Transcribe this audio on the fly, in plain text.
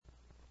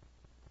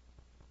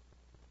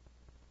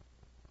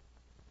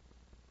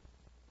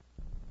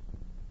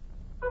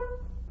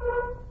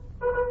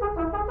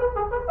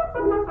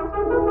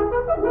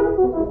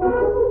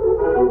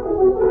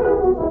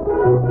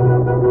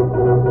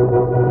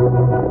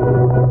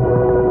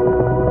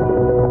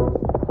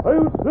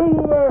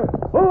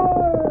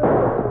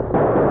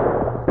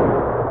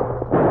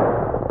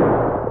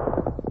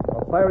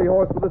fiery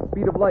horse with the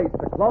speed of light,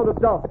 a cloud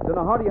of dust, and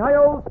a hearty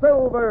hi-yo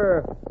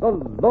Silver, the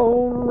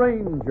Lone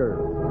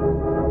Ranger.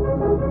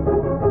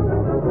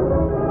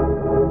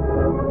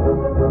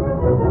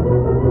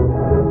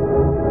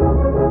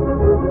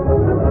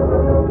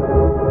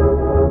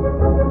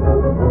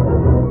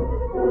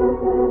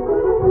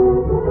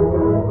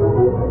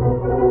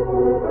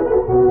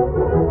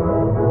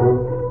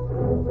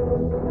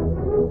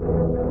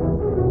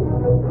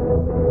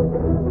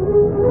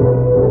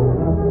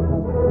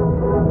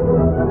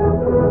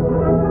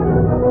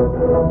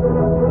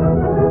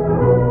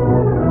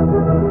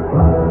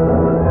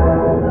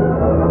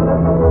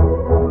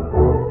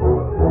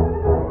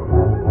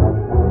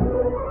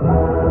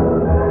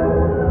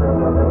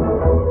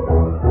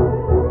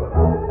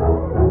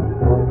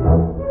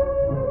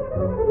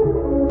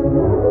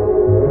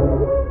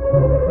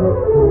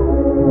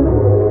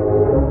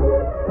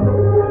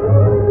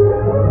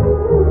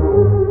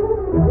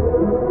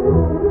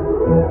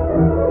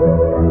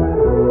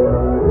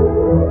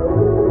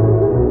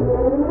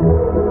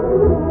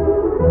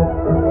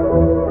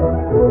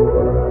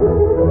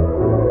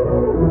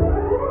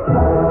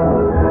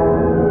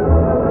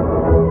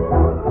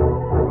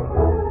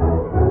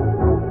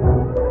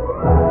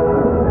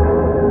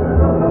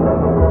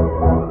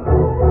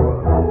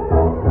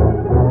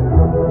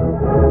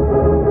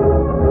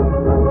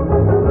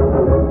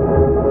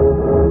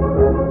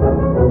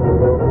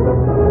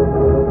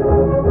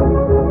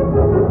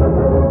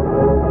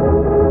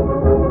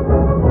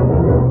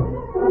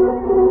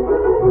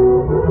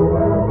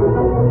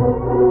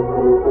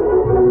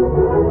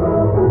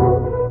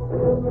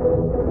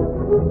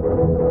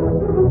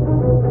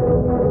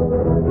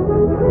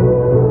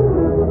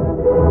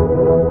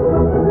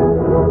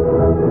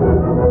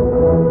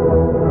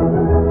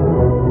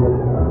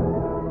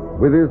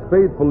 With his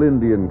faithful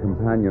Indian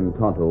companion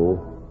Tonto,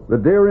 the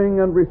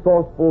daring and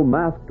resourceful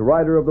masked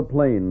rider of the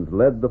plains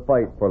led the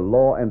fight for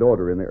law and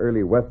order in the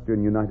early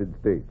western United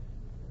States.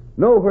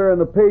 Nowhere in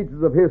the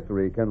pages of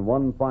history can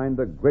one find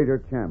a greater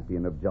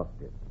champion of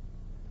justice.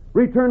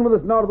 Return with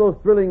us now to those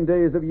thrilling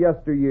days of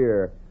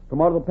yesteryear.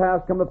 From out of the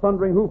past come the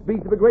thundering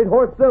hoofbeats of the great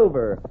horse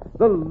Silver.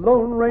 The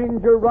Lone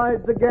Ranger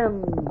rides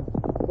again.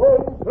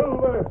 Whoa,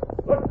 Silver!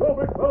 Let's go,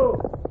 big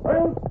fellow!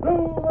 Hail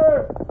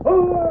Silver!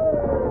 Hooray!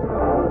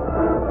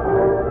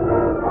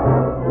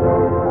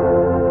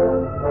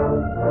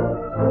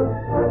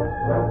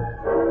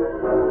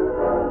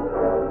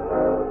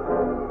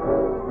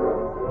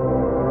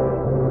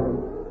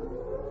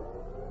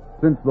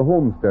 Since the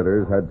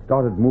homesteaders had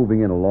started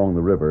moving in along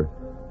the river,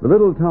 the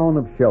little town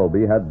of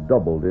Shelby had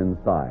doubled in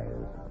size.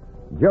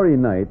 Jerry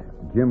Knight,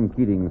 Jim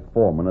Keating's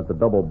foreman at the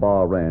Double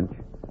Bar Ranch,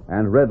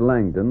 and Red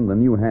Langdon, the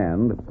new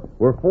hand,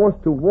 were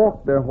forced to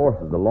walk their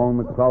horses along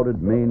the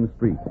crowded main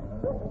street.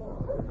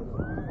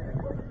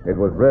 It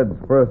was Red's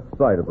first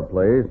sight of the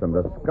place, and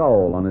the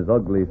scowl on his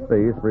ugly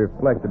face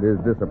reflected his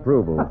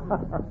disapproval.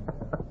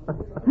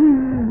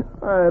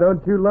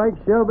 Don't you like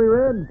Shelby,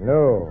 Red?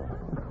 No.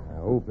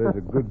 I hope there's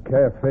a good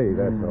cafe,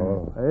 that's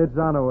all. It's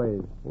on a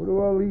ways. Where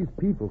do all these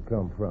people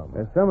come from?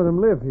 Some of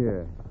them live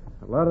here.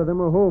 A lot of them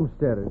are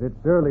homesteaders.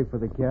 It's early for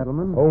the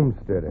cattlemen.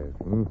 Homesteaders,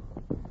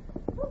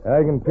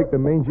 I can pick the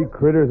mangy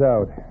critters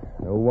out.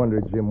 No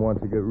wonder Jim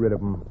wants to get rid of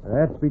them.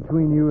 That's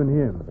between you and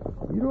him.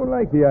 You don't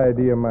like the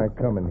idea of my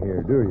coming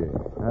here, do you?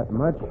 Not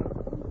much.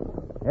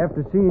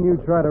 After seeing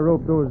you try to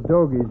rope those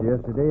dogies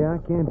yesterday,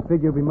 I can't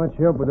figure you'll be much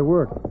help with the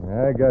work.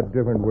 I got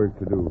different work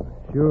to do.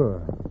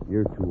 Sure.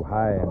 You're too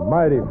high and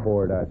mighty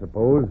for it, I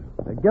suppose.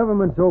 The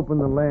government's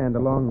opened the land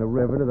along the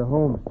river to the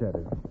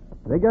homesteaders.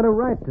 They got a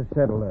right to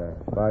settle there.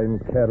 Fine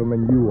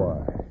cattleman you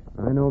are.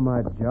 I know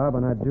my job,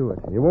 and I do it.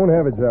 You won't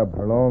have a job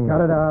for long.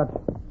 Cut it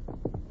out.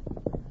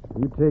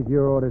 You take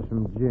your orders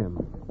from Jim.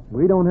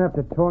 We don't have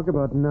to talk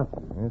about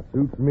nothing. That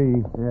suits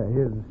me. Yeah,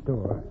 here's the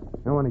store.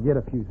 I want to get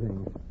a few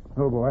things.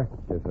 Oh, boy.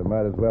 Guess I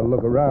might as well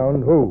look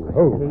around. Oh.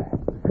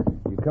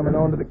 You coming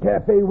on to the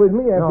cafe with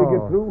me after you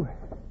get through?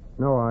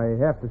 No, I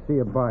have to see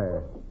a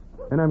buyer.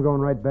 Then I'm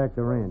going right back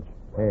to the ranch.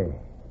 Hey,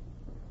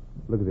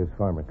 look at this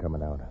farmer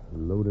coming out.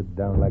 Loaded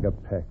down like a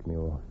pack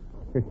mule.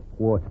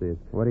 What's this?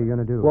 What are you going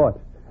to do? What?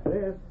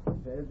 This.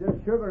 There's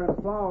just sugar and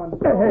flour and...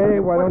 Hey,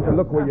 why don't you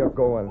look where you're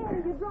going?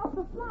 Hey, you dropped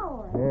the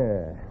flour.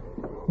 Yeah.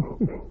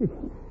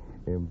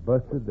 And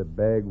busted the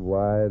bag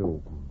wide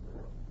open.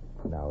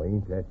 Now,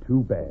 ain't that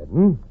too bad,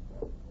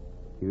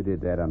 You did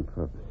that on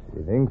purpose.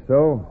 You think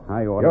so?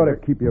 I You ought ought to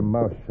keep your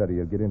mouth shut or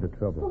you'll get into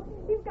trouble.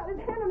 Oh, he's got his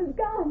hand on his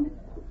gun.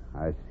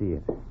 I see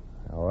it.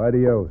 Now,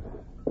 adios,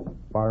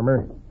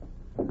 farmer.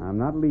 I'm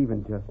not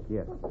leaving just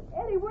yet.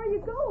 Eddie, where are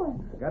you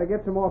going? Got to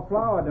get some more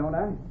flour, don't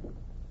I?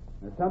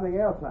 There's something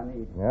else I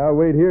need. I'll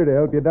wait here to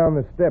help you down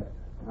the steps.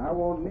 I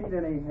won't need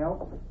any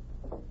help.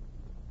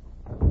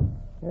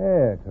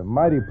 Yeah, it's a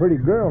mighty pretty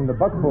girl in the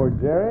buckboard,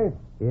 Jerry.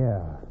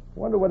 Yeah.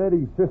 Wonder what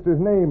Eddie's sister's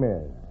name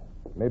is.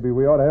 Maybe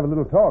we ought to have a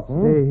little talk,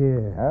 Stay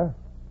here. Huh?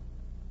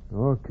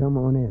 Or come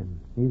on in.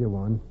 Either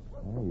one.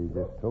 Well, you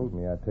just told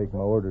me I'd take my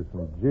orders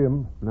from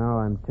Jim. Now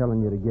I'm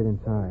telling you to get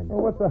inside. Well,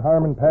 what's the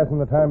harm in passing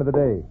the time of the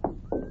day?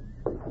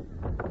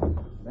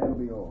 That'll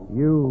be all.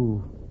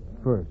 You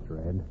first,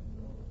 Red.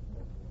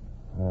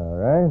 All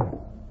right.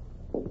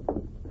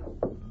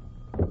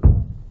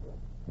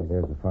 Hey,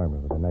 there's the farmer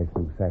with a nice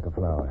new sack of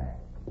flour.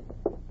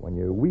 When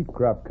your wheat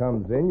crop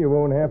comes in, you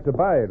won't have to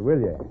buy it, will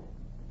you?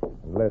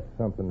 Unless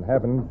something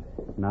happens.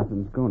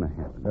 Nothing's going to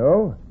happen.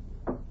 No?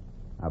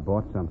 I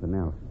bought something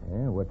else.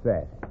 Yeah, what's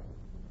that?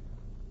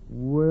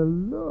 Well,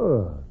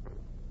 look.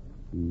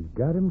 He's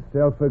got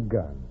himself a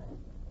gun.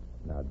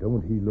 Now,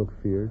 don't he look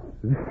fierce?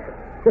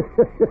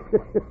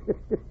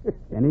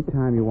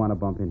 Anytime you want to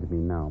bump into me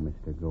now,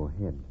 mister, go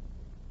ahead.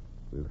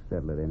 We'll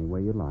settle it any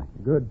way you like.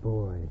 Good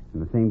boy.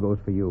 And the same goes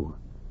for you.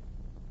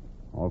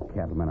 All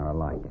cattlemen are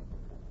alike.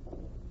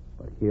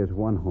 But here's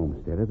one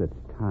homesteader that's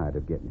tired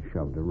of getting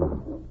shoved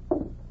around.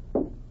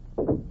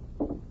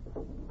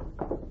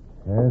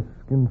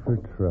 Asking for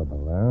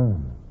trouble, huh?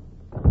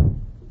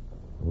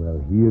 Well,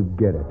 he'll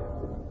get it.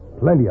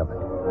 Plenty of it.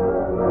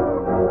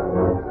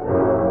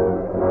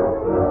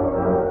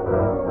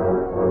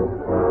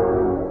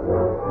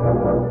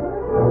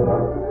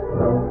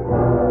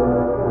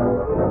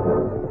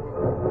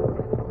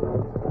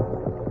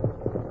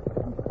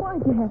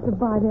 Why'd you have to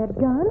buy that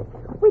gun?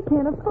 We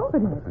can't afford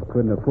it. I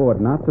couldn't afford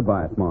not to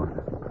buy it,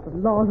 Martha. The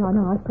law's on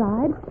our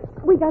side.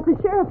 We got the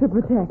sheriff to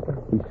protect us.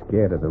 He's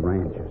scared of the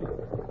ranchers.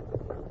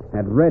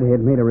 That redhead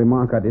made a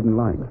remark I didn't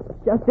like.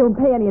 Just don't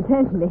pay any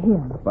attention to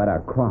him. About our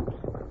crops.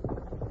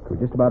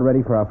 We're just about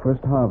ready for our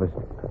first harvest.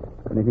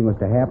 If anything was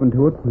to happen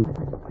to it,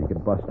 we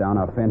could bust down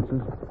our fences,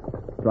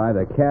 drive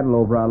the cattle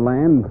over our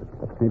land,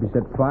 maybe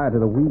set fire to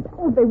the wheat.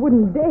 Oh, they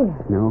wouldn't dare.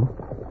 No.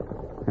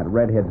 That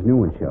redhead's new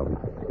one, Shelby.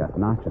 He's got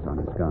notches on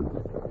his guns.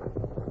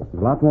 There's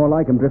a lot more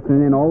like him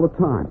drifting in all the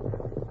time.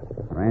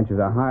 The ranchers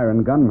are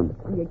hiring gunmen.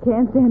 You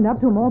can't stand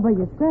up to them all by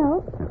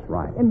yourself. That's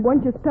right. And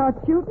once you start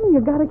shooting, you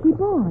gotta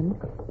keep on.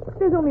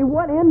 There's only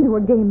one end to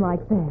a game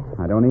like that.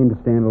 I don't aim to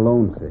stand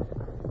alone, sis.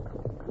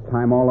 It's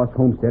time all us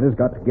homesteaders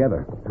got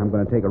together. I'm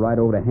going to take a ride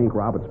over to Hank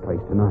Roberts'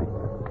 place tonight.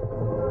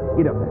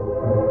 Get up there.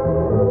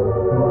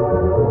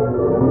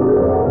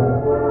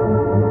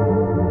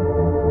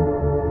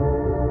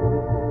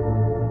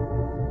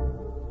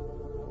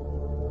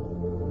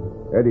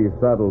 Eddie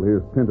saddled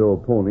his pinto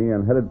pony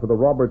and headed for the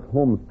Roberts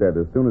homestead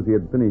as soon as he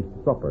had finished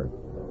supper.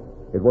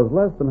 It was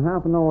less than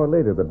half an hour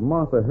later that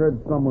Martha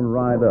heard someone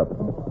ride up.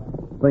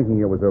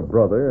 Thinking it was her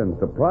brother and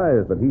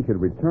surprised that he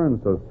should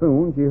return so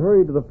soon, she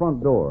hurried to the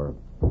front door.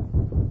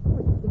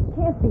 It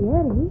can't be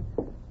Eddie.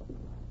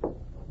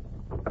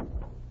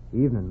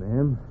 Evening,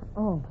 ma'am.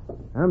 Oh,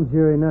 I'm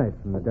Jerry Knight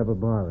from the Double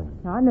Barley.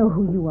 I know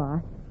who you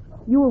are.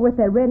 You were with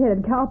that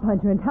red-headed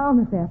cowpuncher in town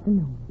this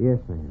afternoon. Yes,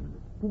 ma'am.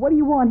 What do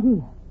you want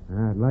here?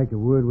 I'd like a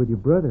word with your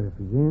brother if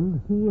he's in.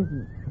 He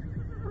isn't.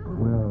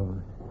 Well,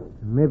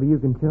 maybe you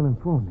can tell him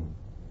for me.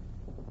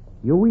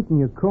 Your wheat and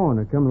your corn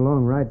are coming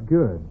along right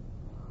good.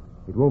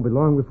 It won't be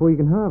long before you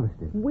can harvest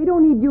it. We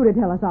don't need you to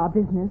tell us our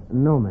business.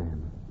 No,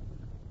 ma'am.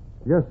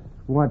 Just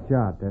watch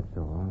out, that's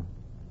all.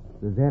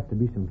 There's apt to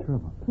be some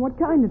trouble. What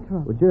kind of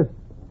trouble? Well,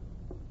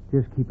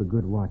 just keep a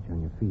good watch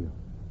on your field.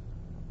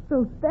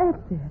 So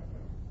that's it.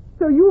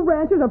 So you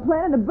ranchers are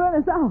planning to burn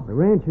us out. The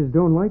ranchers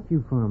don't like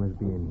you farmers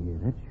being here,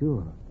 that's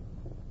sure.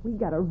 We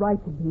got a right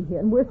to be here,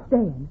 and we're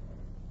staying.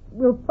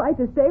 We'll fight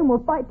to stay, and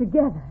we'll fight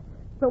together.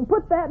 So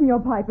put that in your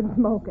pipe and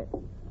smoke it.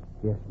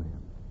 Yes,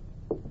 ma'am.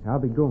 I'll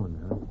be going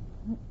now.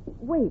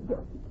 Wait,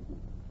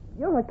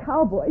 you're a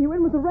cowboy. You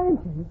in with the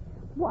ranchers.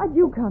 Why'd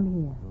you come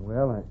here?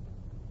 Well,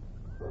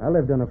 I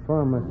lived on a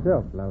farm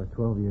myself till I was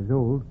 12 years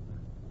old.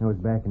 I was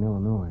back in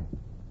Illinois.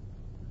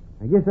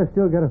 I guess I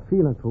still got a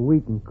feeling for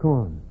wheat and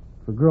corn,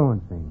 for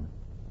growing things.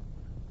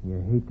 You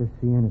hate to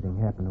see anything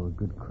happen to a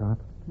good crop.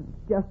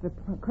 It's just a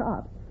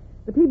crop.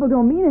 The people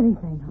don't mean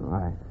anything. Oh,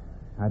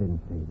 I didn't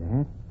say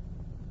that.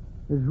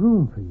 There's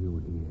room for you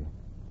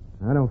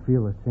here. I don't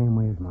feel the same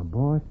way as my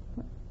boss.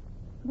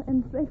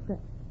 And sakes,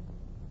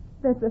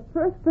 that's the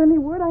first friendly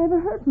word I ever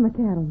heard from a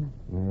cattleman.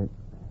 Yeah,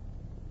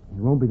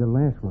 it won't be the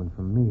last one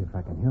from me if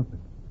I can help it.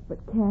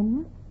 But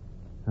can you?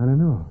 I don't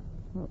know.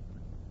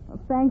 Well,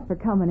 thanks for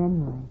coming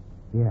anyway.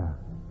 Yeah.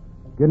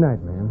 Good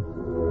night, ma'am.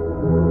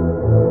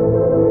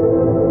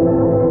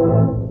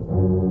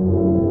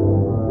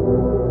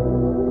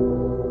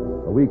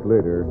 A week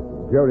later,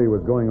 Jerry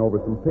was going over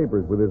some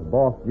papers with his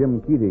boss,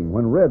 Jim Keating,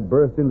 when Red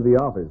burst into the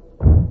office.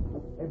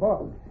 Hey,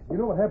 boss, you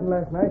know what happened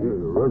last night?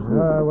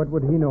 What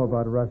would he know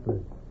about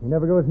rustlers? He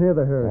never goes near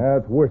the herd.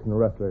 It's worse than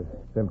rustlers.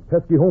 Them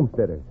pesky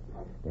homesteaders.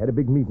 They had a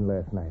big meeting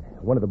last night.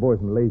 One of the boys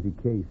in Lazy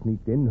K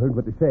sneaked in and heard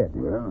what they said.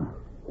 Well?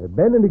 They're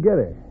banding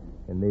together,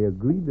 and they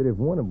agreed that if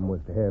one of them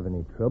was to have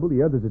any trouble,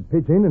 the others would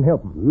pitch in and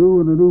help him. You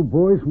and the new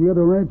boys from the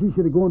other ranches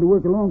should have gone to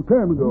work a long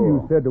time ago.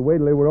 You said to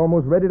wait till they were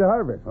almost ready to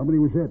harvest. How many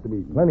was at the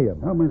meeting? Plenty of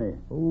them. How many?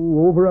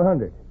 Oh, over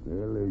 100.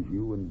 Well, there's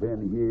you and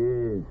Ben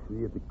here,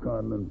 me at the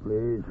Conlon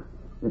place.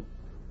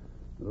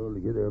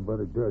 Altogether, about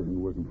a dozen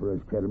working for us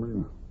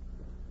cattlemen.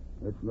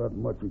 That's not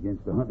much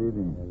against 100.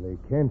 Well, they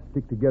can't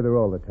stick together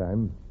all the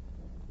time.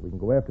 We can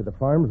go after the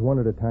farms one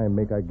at a time,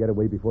 make our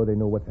getaway before they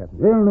know what's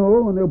happening. They'll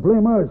know, and they'll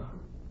blame us.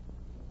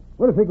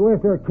 What if they go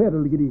after our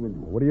cattle to get even?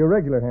 What are your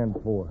regular hands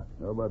for?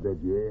 How about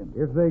that, Jay?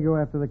 If they go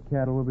after the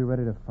cattle, we'll be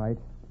ready to fight.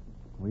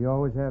 We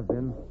always have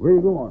been. Where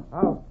you going?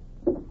 Out.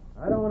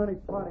 I don't want any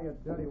part of your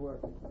dirty work.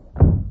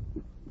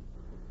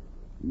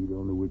 He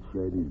don't know which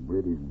side his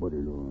bread is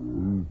buttered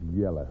on.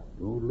 He's yellow.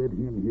 Don't let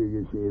him hear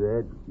you say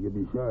that. You'll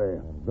be sorry.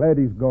 I'm glad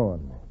he's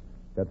gone.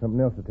 Got something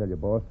else to tell you,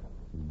 boss.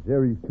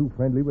 Jerry's too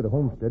friendly with the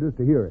homesteaders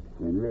to hear it.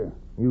 Friendly?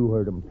 You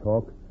heard him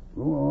talk.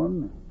 Go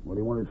on. What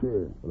do you want to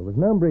say? Well, it was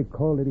an hombre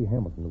called Eddie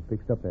Hamilton who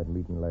fixed up that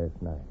meeting last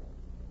night.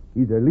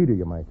 He's their leader,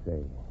 you might say.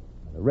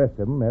 The rest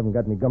of them haven't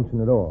got any gumption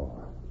at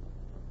all.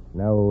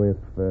 Now, if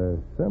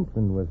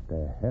something was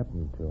to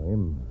happen to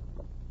him...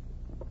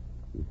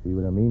 You see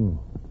what I mean?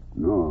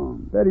 No.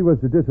 That he was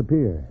to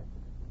disappear.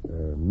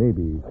 Or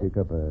maybe pick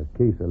up a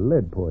case of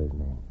lead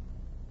poisoning.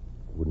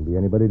 Wouldn't be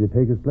anybody to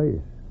take his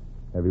place.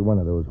 Every one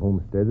of those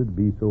homesteaders would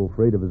be so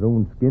afraid of his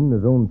own skin and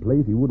his own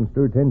place, he wouldn't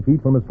stir 10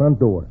 feet from his front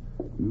door.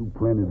 You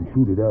planning to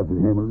shoot it out with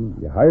Hamilton?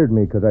 You hired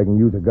me because I can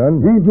use a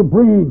gun? Hand your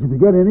brains if you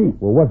got any.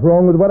 Well, what's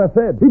wrong with what I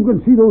said? People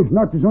can see those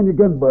notches on your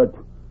gun butt.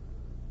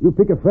 You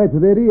pick a fight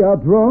with Eddie,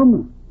 outdraw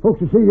him.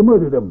 Folks will say you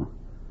murdered him.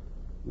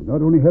 You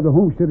not only have the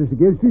homesteaders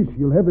against us,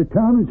 you'll have the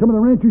town and some of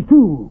the ranchers,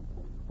 too.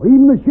 Or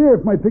even the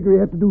sheriff might figure he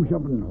had to do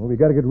something. Well, we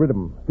got to get rid of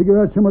him. Figure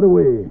out some other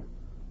way.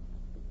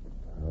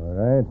 All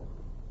right.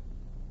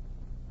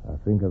 I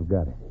think I've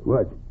got it.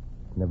 What?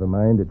 Never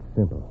mind, it's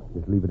simple.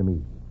 Just leave it to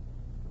me.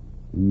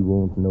 He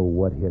won't know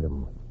what hit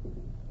him.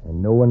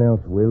 And no one else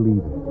will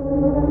either.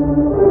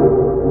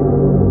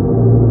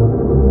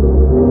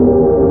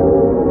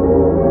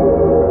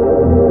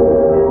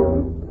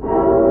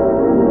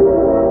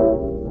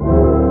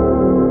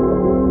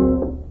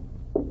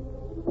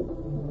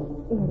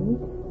 Eddie,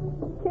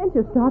 can't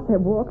you stop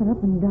that walking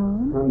up and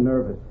down? I'm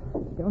nervous.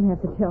 You don't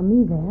have to tell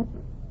me that.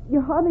 You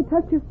hardly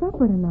touched your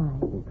supper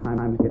tonight.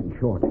 Time's getting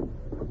short.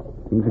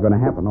 Things are going to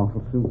happen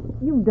awful soon.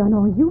 You've done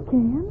all you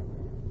can.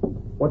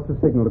 What's the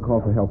signal to call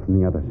for help from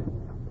the others?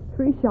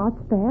 3 shots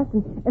fast,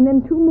 and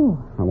then 2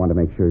 more. I want to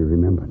make sure you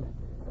remembered.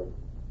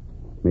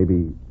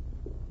 Maybe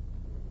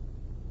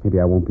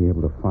I won't be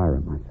able to fire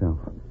it myself.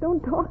 Don't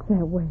talk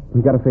that way.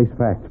 We got to face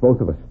facts, both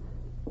of us.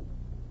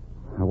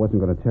 I wasn't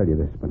going to tell you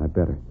this, but I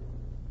better.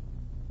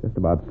 Just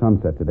about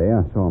sunset today,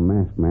 I saw a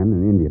masked man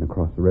and an Indian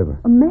across the river.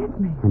 A masked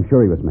man? I'm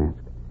sure he was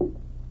masked.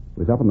 He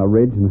was up on the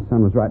ridge, and the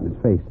sun was right in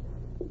his face.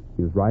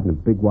 He was riding a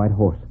big white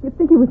horse. You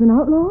think he was an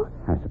outlaw?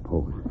 I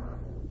suppose.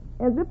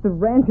 As if the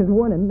ranchers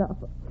weren't enough.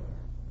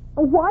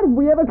 Why did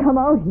we ever come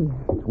out here?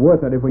 It's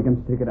worth it if we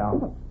can stick it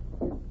out.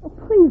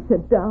 Please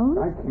sit down.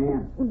 I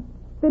can't.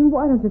 Then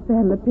why don't you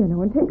saddle a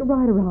pinto and take a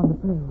ride around the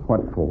place?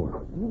 What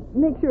for?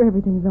 Make sure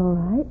everything's all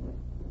right.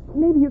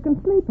 Maybe you can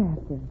sleep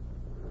after.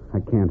 I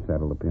can't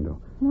saddle the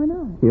pinto. Why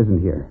not? He isn't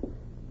here.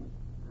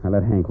 I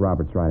let Hank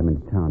Roberts ride him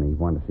into town. He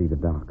wanted to see the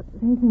doc.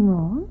 Is anything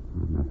wrong?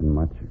 Nothing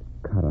much.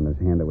 A cut on his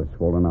hand that was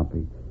swollen up.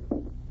 He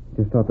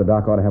just thought the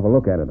doc ought to have a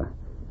look at it.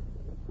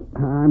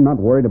 I'm not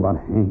worried about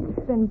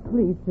Hank. Then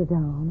please sit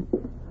down.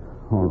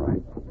 All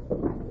right.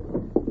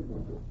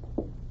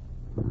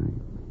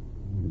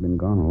 He's been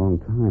gone a long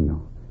time,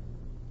 though.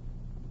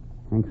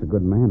 Hank's a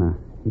good man. I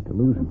hate to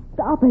lose him.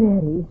 Stop it,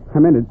 Eddie. I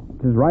meant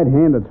it's his right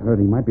hand that's hurt.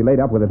 He might be laid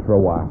up with it for a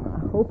while.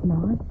 I hope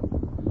not.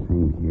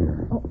 Same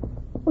here. Oh,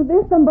 well,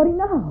 there's somebody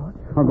now.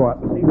 I'll go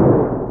out and see.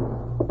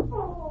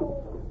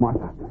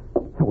 Martha,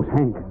 that was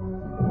Hank.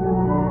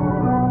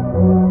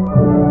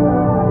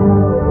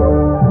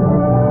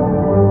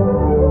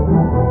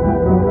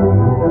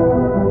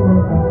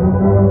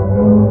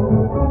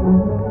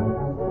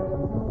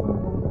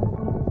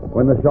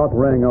 When the shot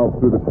rang out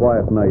through the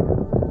quiet night,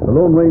 the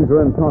Lone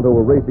Ranger and Tonto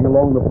were racing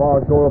along the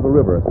far shore of the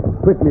river.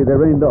 Quickly, they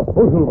reined up.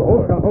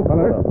 Hold,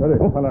 fella. Steady.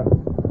 Hold, fella.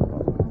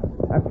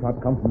 That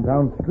shot comes from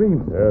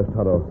downstream. Yes,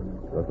 Tonto.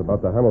 That's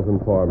about the Hamilton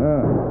farm.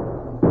 Ah.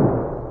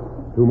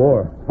 2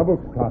 more.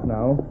 Hubbard's shot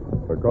now.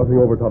 We're crossing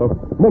over, Tonto.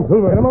 Come on,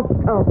 Silver. Get him up.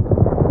 Count.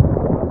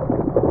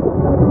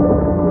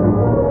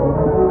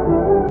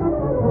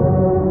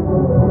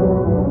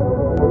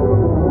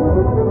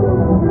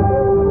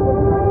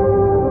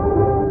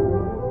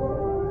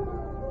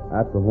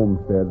 At the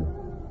homestead,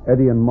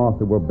 Eddie and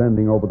Martha were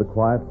bending over the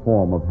quiet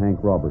form of Hank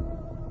Roberts.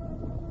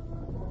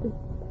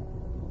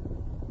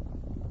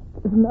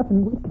 There's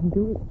nothing we can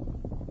do.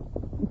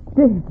 He's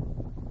dead.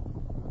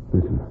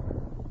 Listen.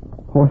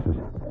 Horses.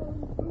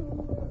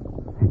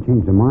 They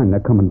changed their mind. They're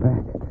coming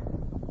back.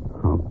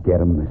 I'll get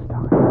them this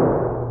time.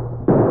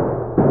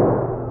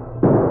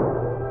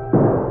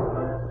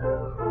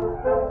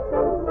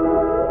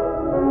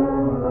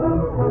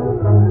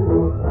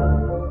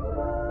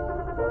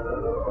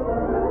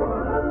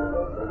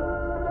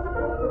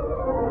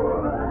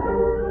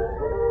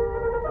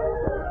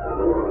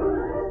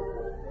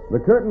 The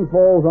curtain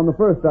falls on the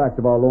first act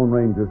of our Lone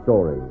Ranger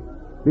story.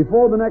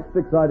 Before the next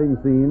exciting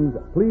scenes,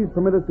 please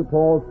permit us to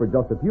pause for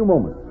just a few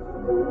moments.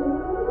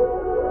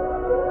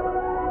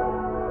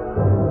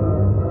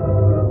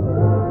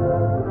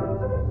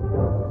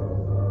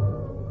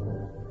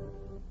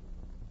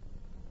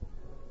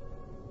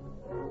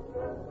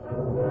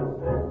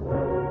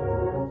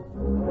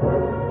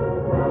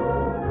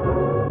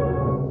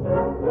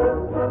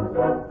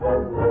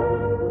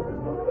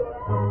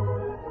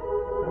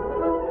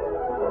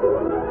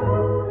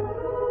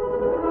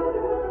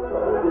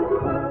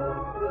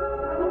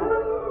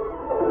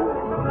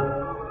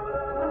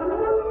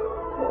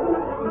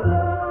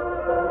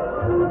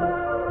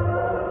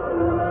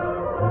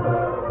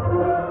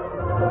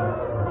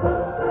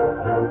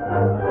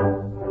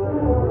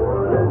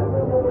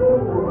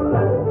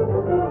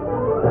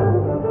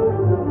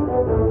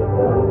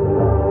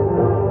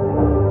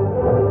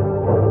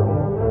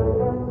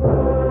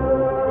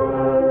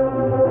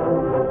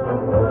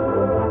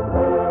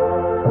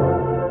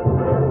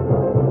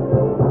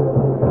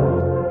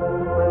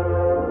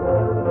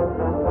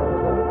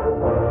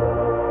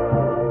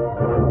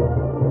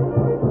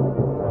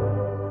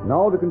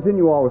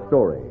 continue our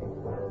story.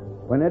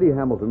 When Eddie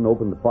Hamilton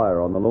opened fire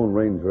on the Lone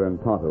Ranger and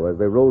Tonto as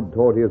they rode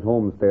toward his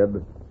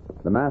homestead,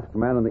 the masked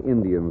man and the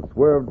Indian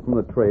swerved from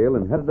the trail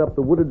and headed up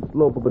the wooded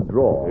slope of a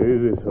draw.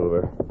 Easy,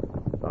 Silver.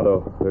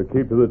 Tonto,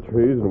 keep to the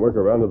trees and work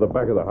around to the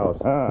back of the house.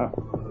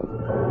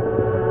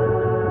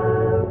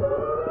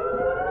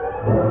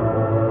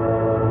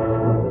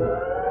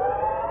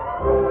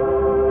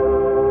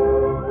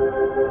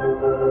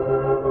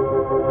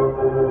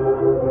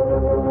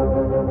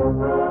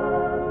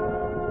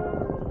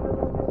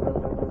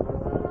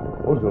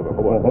 Oh, Silver,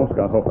 hold on.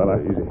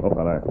 Easy.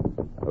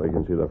 We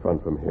can see the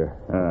front from here.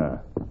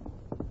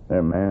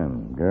 That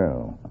man,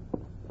 girl.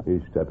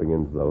 He's stepping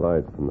into the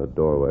light from the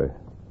doorway.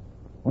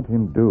 What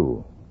him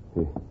do?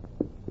 He's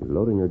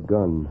loading a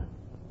gun.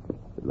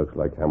 It looks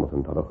like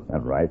Hamilton, Tonto.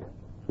 That right?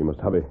 He must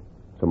have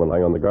someone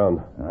lying on the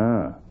ground.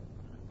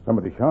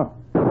 Somebody shot.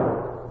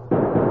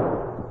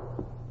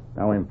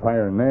 Now him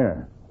firing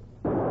there.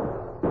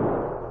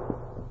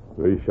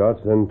 3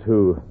 shots and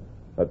 2.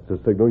 That's the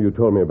signal you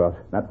told me about.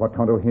 That's what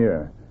Tonto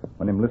hear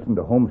when him listen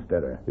to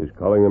Homesteader. He's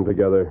calling them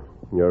together.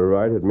 You're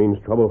right. It means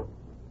trouble.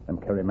 Them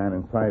carry man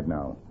inside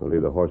now. We'll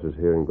leave the horses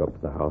here and go up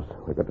to the house.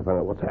 We've got to find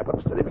out what's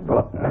happened. Steady, big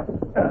fella.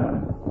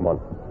 Come on.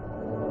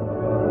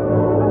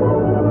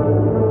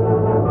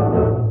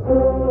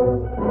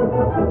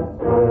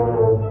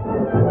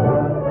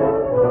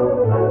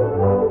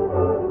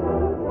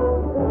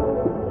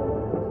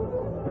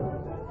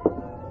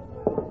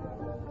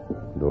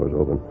 Door's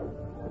open.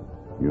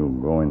 You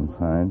go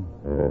inside?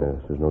 Yes,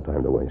 there's no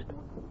time to waste.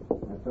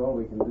 That's all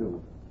we can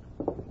do.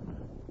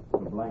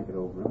 Put a blanket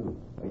over him and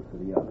wait for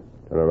the others.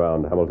 Turn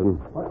around, Hamilton.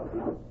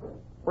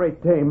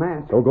 Great day,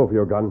 Mask. Don't go for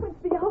your gun.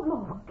 It's the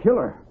outlaw.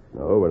 Killer.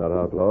 No, we're not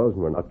outlaws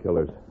and we're not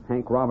killers.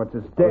 Hank Roberts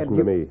is dead. Listen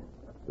to me.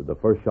 Did the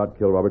first shot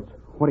kill Roberts?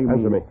 What do you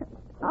Answer mean? me.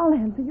 I'll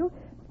answer you.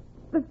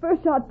 The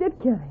first shot did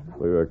kill him.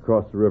 We were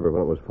across the river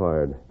when it was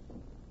fired.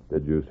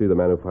 Did you see the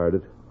man who fired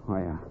it?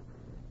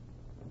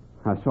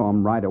 I saw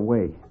him right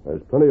away.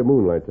 There's plenty of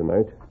moonlight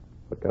tonight.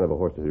 What kind of a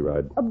horse did he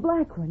ride? A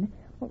black one.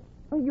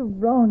 Oh, you're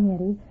wrong,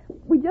 Eddie.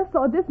 We just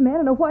saw this man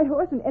on a white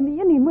horse, and the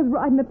Indian was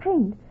riding the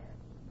paint.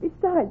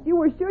 Besides, you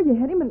were sure you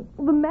hit him, and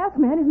the masked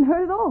man isn't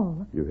hurt at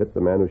all. You hit the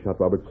man who shot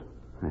Roberts?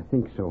 I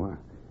think so.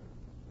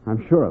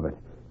 I'm sure of it.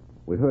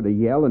 We heard a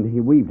yell, and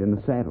he weaved in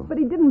the saddle. But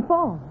he didn't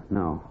fall.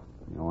 No,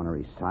 the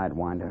ornery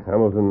sidewinder.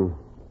 Hamilton,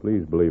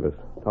 please believe us.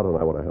 Tonto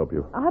and I want to help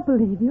you. I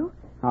believe you.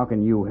 How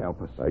can you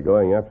help us? By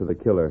going after the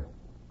killer.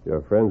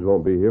 Your friends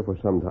won't be here for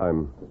some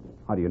time.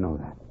 How do you know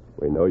that?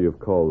 We know you've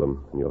called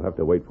them, and you'll have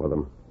to wait for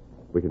them.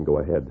 We can go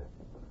ahead.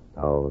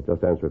 I'll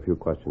just answer a few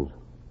questions.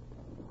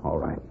 All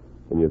right.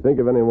 Can you think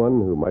of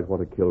anyone who might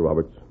want to kill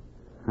Roberts?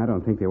 I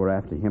don't think they were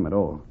after him at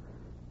all.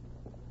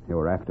 They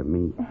were after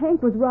me.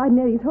 Hank was riding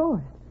Eddie's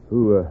horse.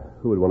 Who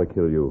would want to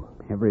kill you?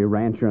 Every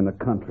rancher in the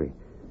country.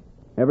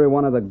 Every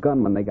one of the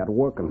gunmen they got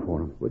working for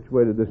him. Which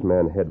way did this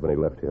man head when he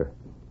left here?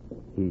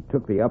 He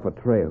took the upper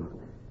trail.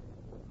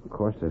 Of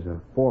course, there's a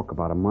fork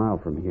about a mile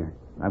from here.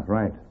 That's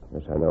right.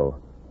 Yes, I know.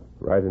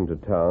 Right into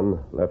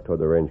town, left toward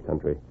the range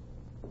country.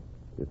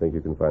 You think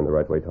you can find the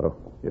right way, Tonto?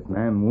 If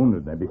man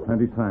wounded, there'd be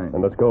plenty sign.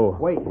 And let's go.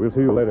 Wait. We'll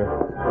see you later.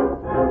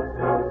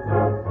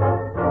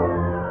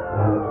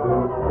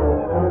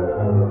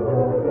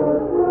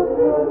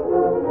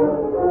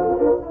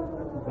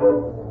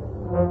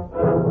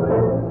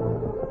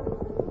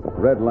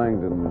 Red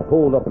Langdon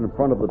pulled up in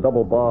front of the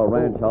double-bar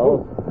ranch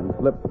house and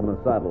slipped from the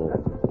saddle.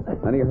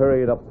 Then he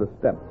hurried up the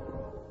steps.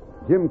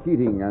 Jim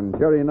Keating and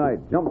Jerry Knight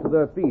jumped to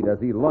their feet as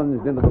he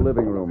lunged into the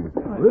living room.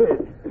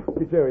 Red,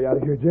 get Jerry out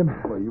of here, Jim.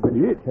 Well, you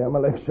been hit? Yeah, my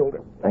left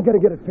shoulder. I gotta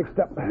get it fixed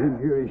up. In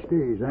here he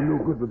stays. I'm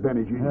no good with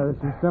bandaging. There's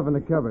some stuff in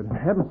the cupboard.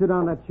 Have him sit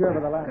on that chair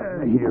by the lamp.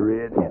 Here,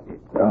 Red.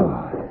 Oh,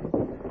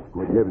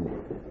 What happened?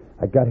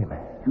 I got him.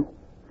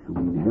 You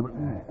mean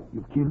Hamilton?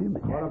 You've killed him?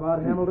 What about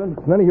Hamilton?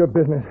 It's none of your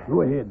business.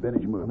 Go ahead,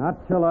 bandage him up.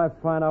 Not till I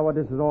find out what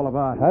this is all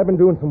about. I've been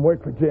doing some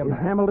work for Jim. Is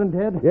Hamilton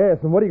dead? Yes,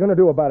 and what are you going to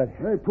do about it?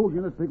 I told you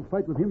not to take a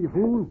fight with him, you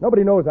fool.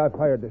 Nobody knows I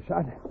fired the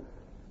shot.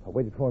 I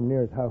waited for him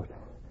near his house.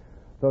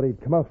 Thought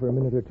he'd come out for a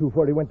minute or two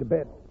before he went to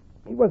bed.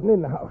 He wasn't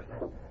in the house.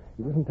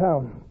 He was in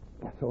town.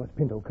 I saw his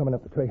Pinto coming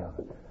up the trail.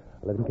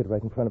 I let him get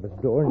right in front of his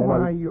door, and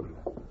then You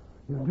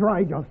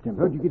dry jumped him.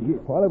 How'd you get hit?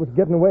 while I was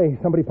getting away,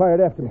 somebody fired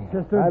after me.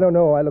 Sister? I don't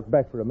know. I looked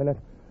back for a minute.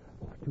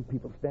 There were 2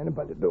 people standing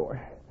by the door.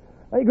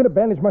 Are you going to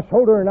bandage my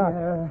shoulder or not?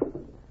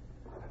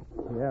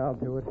 Yeah, I'll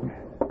do it.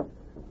 But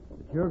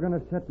you're going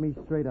to set me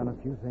straight on a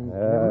few things,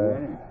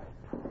 Jim.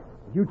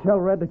 Did you tell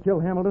Red to kill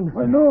Hamilton?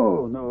 Well,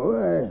 no.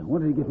 I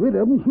wanted to get rid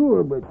of him,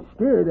 sure, but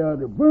scared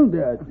out or burned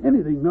out.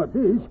 Anything, not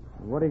this.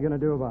 What are you going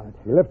to do about it?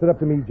 You left it up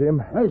to me,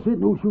 Jim. I said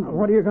no shooting.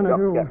 What are you going to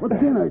do? What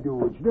can I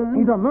do? It's done.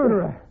 He's a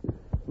murderer.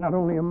 Not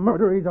only a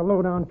murderer, he's a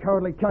low-down,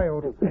 cowardly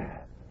coyote.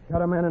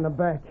 Shot a man in the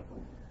back.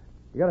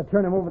 You got to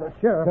turn him over to the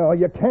sheriff. No,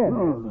 you can't.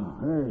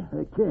 No,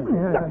 I can't.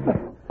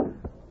 Yeah.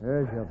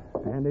 There's your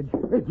bandage.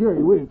 Hey,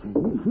 Jerry, wait.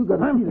 You got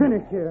to I'm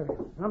finished here.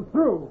 I'm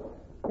through.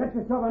 Get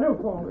yourself a new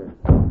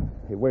phone.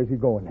 Hey, where's he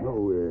going?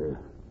 Oh,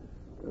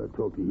 I'll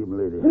talk to him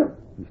later.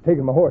 He's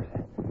taking my horse.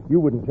 You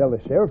wouldn't tell the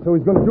sheriff, so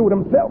he's going to do it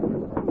himself.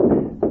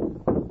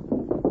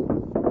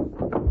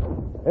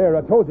 There,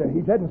 I told you,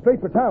 he's heading straight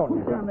for town.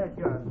 Put down that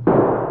gun.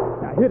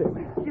 Now hit him.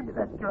 Give me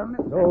that gun.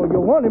 So you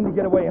want him to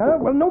get away, huh?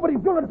 Well, nobody's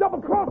going to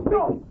double-cross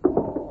me.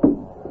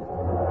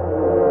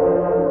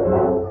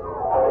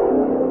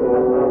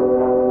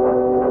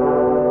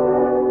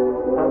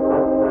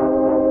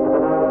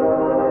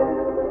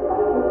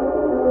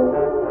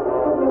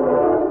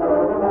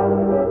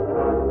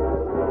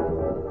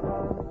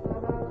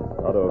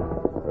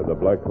 Otto, there's a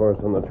black horse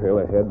on the trail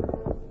ahead.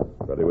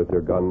 Ready with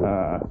your gun?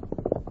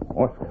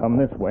 Horse come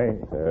this way.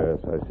 Yes,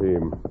 I see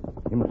him.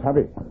 Him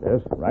savvy.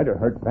 Yes? Rider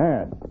hurt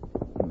bad.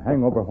 Him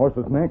hang over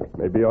horse's neck.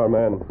 Maybe our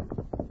man.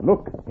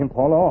 Look, him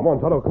fall off. Come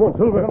on, Tonto. Come on,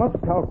 Silver. Come on,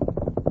 Scout.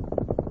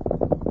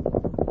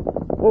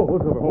 Oh,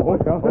 Silver. Oh,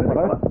 Scout.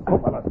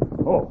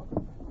 Oh.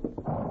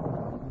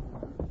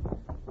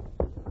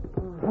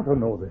 I don't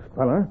know this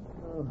fella.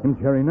 Him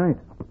Jerry Knight.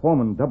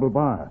 Foreman, double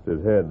bar. It's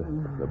his head.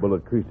 The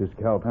bullet creased his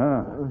scalp.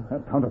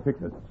 That's how to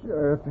fix it.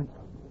 Sheriff,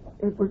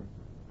 it was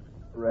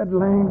Red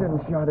Langdon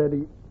shot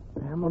Eddie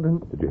Hamilton.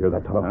 Did you hear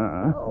that, Tonto?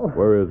 Oh.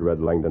 Where is Red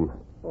Langdon?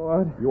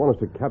 What? You want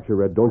us to capture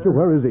Red, don't you?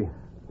 Where is he?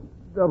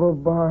 Double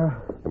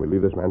bar. Can we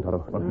leave this man,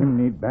 Tonto? But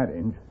him need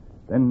bandage.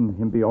 Then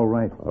him be all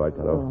right. All right,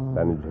 Tonto.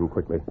 Bandage him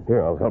quickly.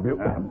 Here, I'll help you.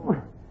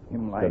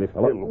 Him lie Steady,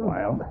 still fella. a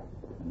while.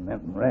 And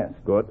then rest.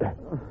 Good.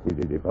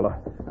 Easy, fella.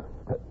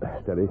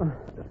 Steady.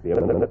 Just be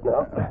a minute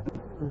now.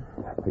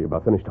 Are you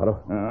about finished, Tonto?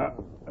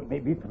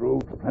 Maybe through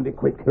plenty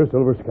quick. Here,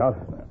 Silver Scout.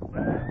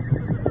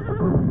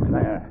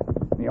 There.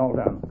 Me all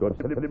done. Good.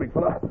 Steady, big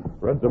fella.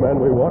 Red's the man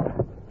we want.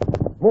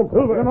 Come on,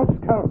 Silver. You're not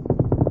Scout.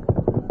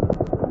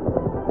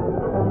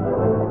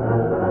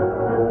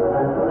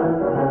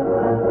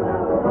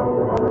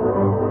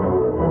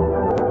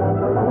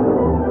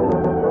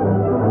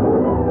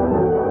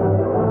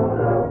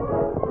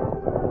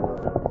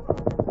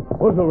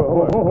 Oh, Silver.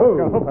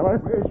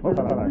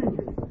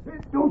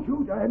 Don't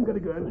shoot. I haven't got a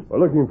gun. We're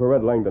looking for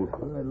Red Langdon.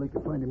 I'd like to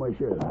find him myself.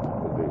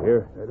 Is he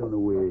here? I don't know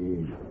where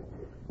he is.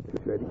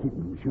 I tried to keep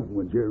him from shooting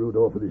when Jerry rode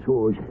off with his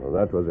horse. Well,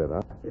 that was it,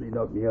 huh? Then he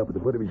knocked me out with the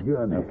butt of his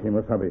gun. Okay,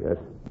 Wasabi. Yes.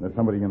 There's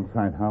somebody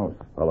inside house.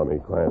 Follow me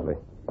quietly.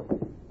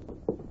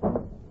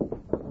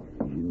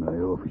 He's in my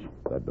office.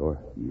 That door.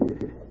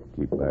 Yeah.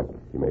 Keep back.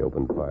 He may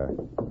open fire.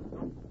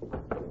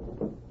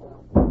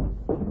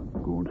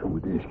 Going through a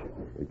desk.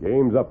 The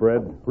game's up,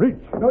 Red. Reach!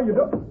 No, you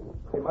don't.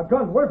 Hey, my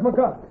gun. Where's my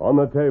gun? On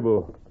the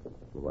table.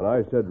 When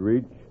I said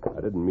reach,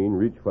 I didn't mean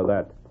reach for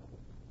that.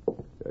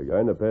 You're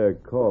going to pay a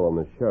call on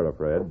the sheriff,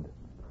 Red.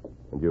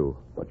 And you,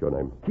 what's your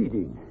name?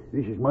 Keating.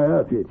 This is my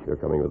outfit. You're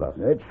coming with us.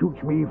 That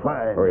suits me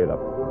fine. Hurry it up.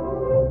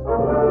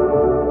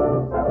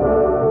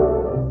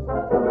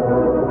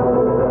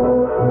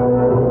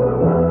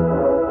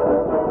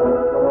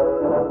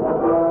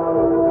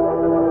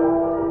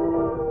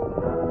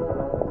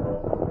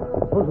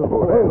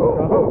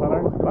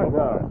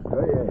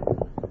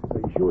 Are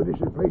you sure this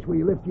is the place where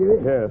you left Jerry?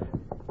 Yes.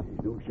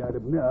 There's no sign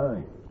of him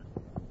now.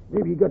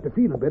 Maybe he got to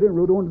feeling better and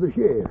rode on to the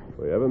sheriff.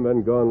 We haven't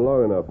been gone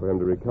long enough for him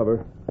to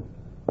recover.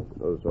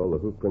 Notice all the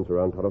hoof prints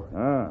around, Tonto?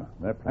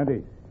 There are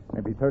plenty.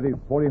 Maybe 30,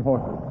 40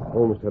 horses.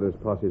 Homesteader's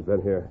posse's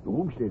been here. The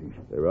homesteaders.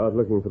 They were out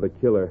looking for the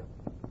killer.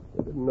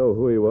 They didn't know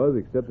who he was,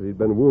 except that he'd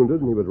been wounded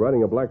and he was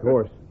riding a black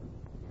horse.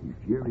 If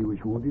Jerry was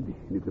wounded,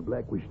 and if the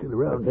black was still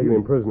around, They're taking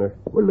him prisoner.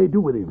 what'll they do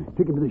with him?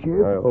 Take him to the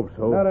sheriff? I hope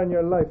so. Not on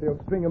your life. They'll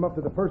string him up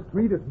to the first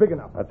tree that's big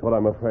enough. That's what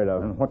I'm afraid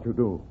of. And what you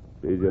do?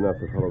 It's easy enough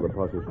to follow the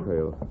posse's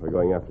trail. We're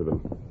going after them.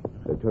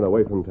 They turn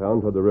away from town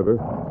toward the river.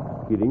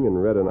 Keating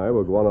and Red and I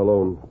will go on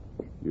alone.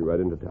 You ride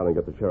into town and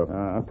get the sheriff.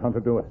 Time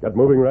to do it. Get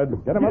moving, Red.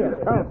 Get him up.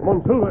 Scout. Come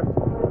on,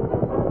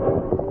 Silver.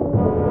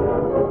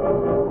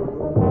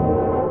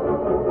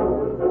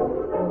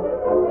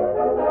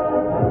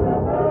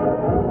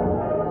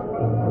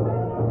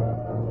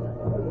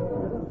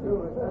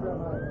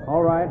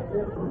 All right.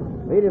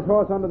 Lead his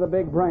horse under the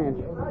big branch.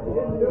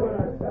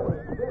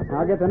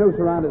 I'll get the noose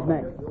around his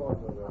neck.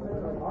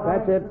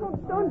 That's it. Oh,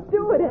 don't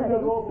do it, Eddie.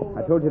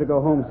 I told you to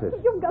go home, sis.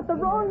 You've got the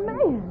wrong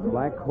man.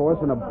 Black horse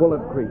and a bullet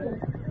crease.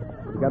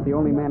 You got the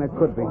only man it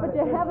could be. But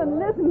you haven't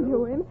listened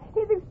to him.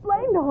 He's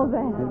explained all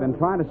that. He's been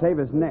trying to save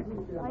his neck.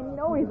 I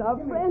know he's our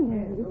friend,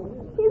 Eddie.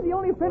 He's the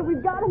only friend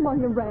we've got among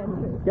the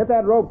ranchers. Get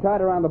that rope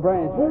tied around the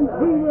branch.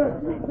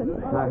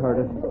 Listen. I heard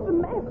it. It's the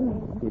masked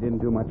man. He didn't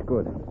do much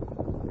good.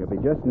 You'll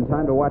be just in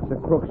time to watch the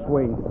crook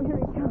swing.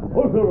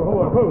 Oh,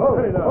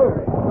 here he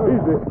comes.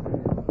 Easy.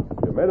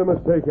 You made a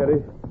mistake,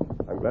 Eddie.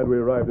 I'm glad we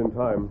arrived in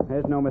time.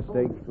 There's no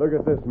mistake. Look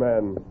at this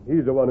man.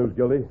 He's the one who's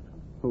guilty.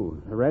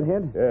 Who? The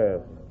redhead? Yes.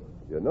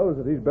 You notice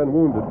that he's been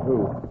wounded,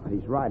 too.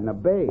 He's riding a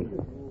bay.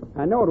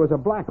 I know it was a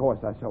black horse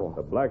I saw.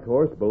 The black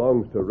horse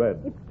belongs to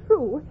Red. It's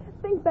true.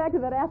 Think back to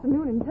that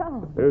afternoon in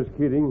town. Here's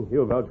Keating.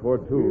 He'll vouch for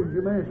it, too.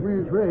 Your masked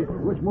man's right.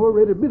 What's more,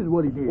 Red admitted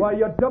what he did. Why,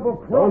 you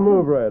double Don't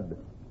move, Red.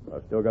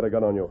 I've still got a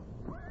gun on you.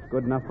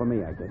 Good enough for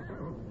me, I guess.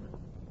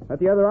 Let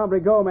the other hombre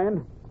go,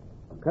 man.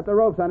 Cut the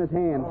ropes on his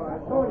hands.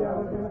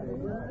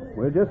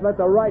 We'll just let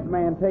the right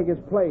man take his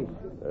place.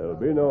 There'll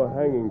be no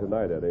hanging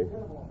tonight, Eddie.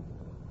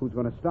 Who's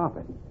going to stop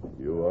it?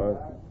 You are.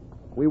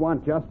 We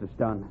want justice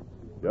done.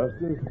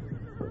 Justice?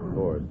 Of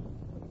course.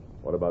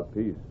 What about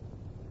peace?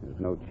 There's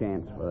no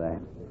chance for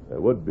that.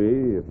 There would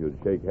be if you'd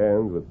shake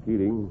hands with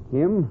Keating.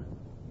 Him?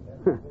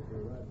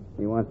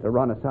 He wants to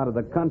run us out of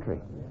the country.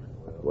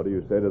 What do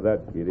you say to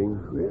that, Keating?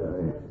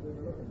 Well,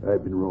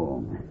 I've been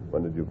wrong.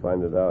 When did you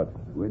find it out?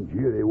 When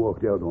Jerry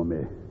walked out on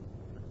me.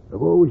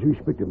 I've always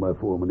respected my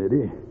foreman,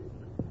 Eddie.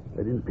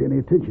 I didn't pay any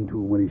attention to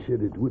him when he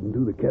said it wouldn't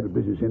do the cattle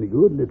business any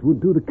good, and it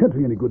wouldn't do the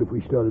country any good if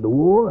we started a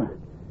war.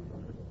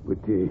 But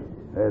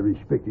I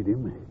respected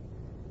him.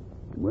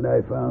 And when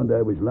I found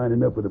I was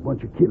lining up with a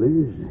bunch of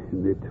killers,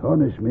 and that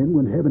honest men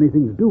wouldn't have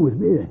anything to do with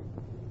me,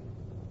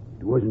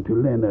 it wasn't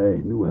till then I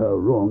knew how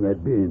wrong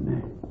I'd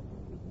been.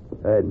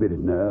 I admit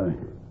it now.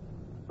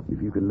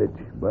 If you can let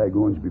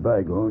bygones be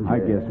bygones. I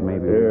guess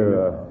maybe.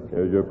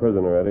 Here's your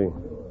prisoner, Eddie.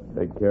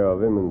 Take care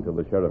of him until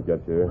the sheriff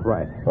gets here.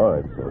 Right. All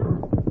right, sir.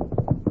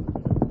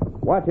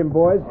 Watch him,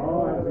 boys.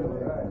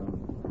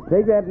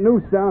 Take that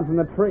noose down from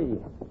the tree.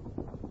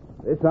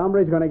 This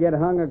hombre's going to get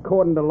hung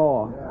according to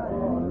law.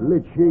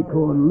 Let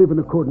Shaycorn living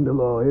according to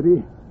law,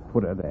 Eddie.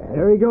 Put her there.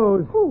 There he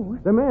goes. Who?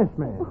 The masked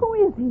man. Who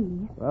is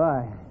he?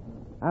 Well,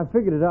 I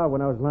figured it out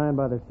when I was lying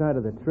by the side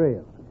of the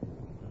trail.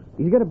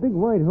 He's got a big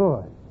white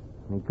horse,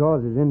 and he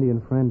calls his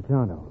Indian friend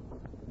Tonto.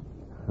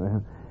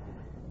 Well,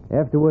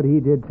 after what he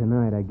did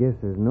tonight, I guess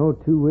there's no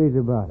two ways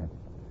about it.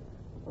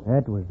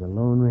 That was the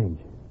Lone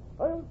Ranger.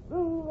 I'll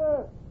do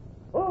that.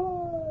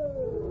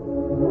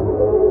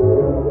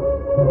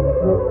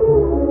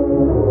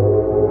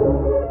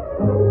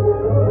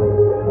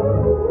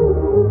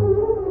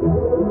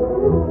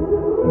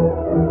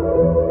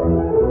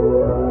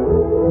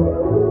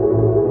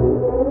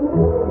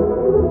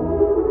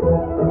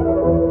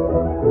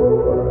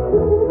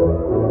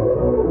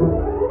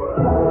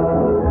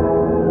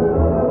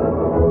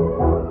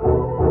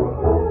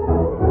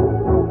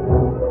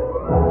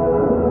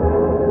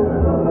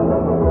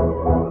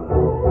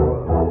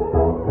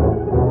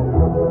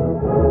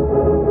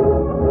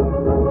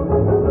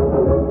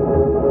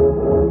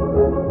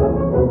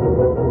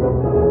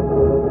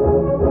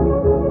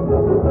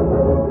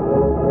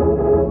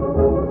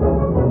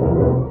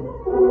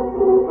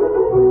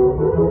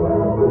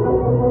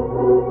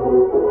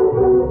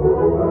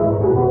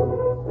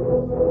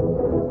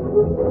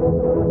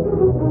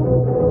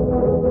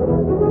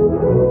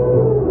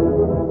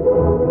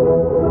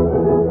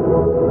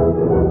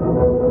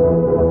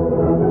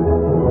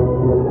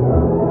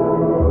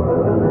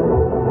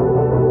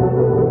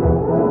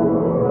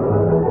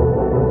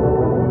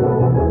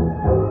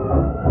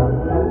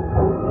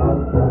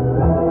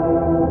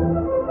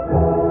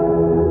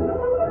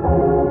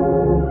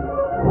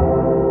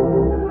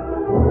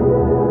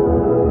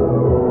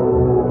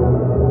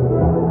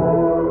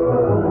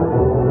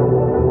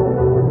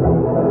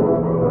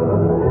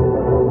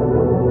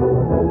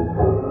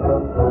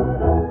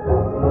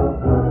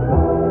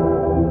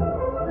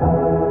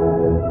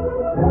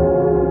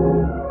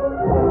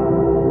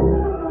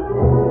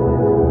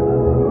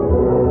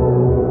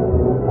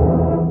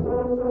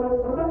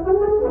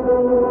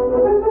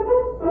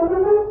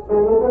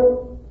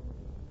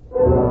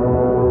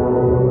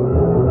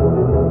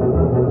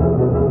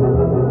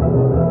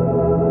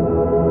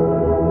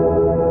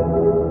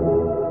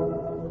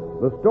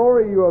 The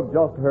story you have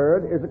just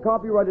heard is a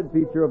copyrighted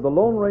feature of the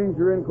Lone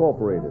Ranger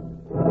Incorporated.